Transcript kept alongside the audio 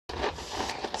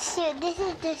So this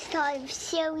is the start of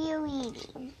cereal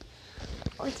eating.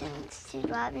 Since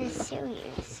Robin's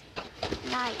cereals.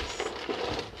 Nice.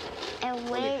 And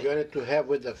Well, if you want it to have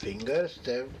with the fingers,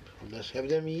 then let's have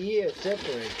them here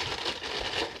separate.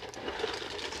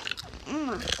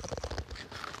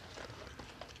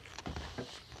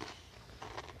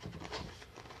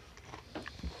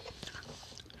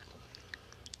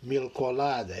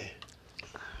 Milcolade.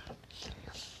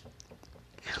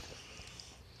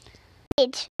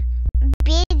 Bid,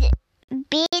 bid,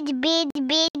 bid, bid,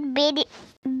 bid, bid,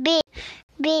 bid,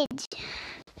 bid,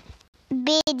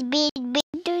 bid, bid,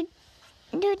 bid, do,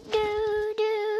 do, do,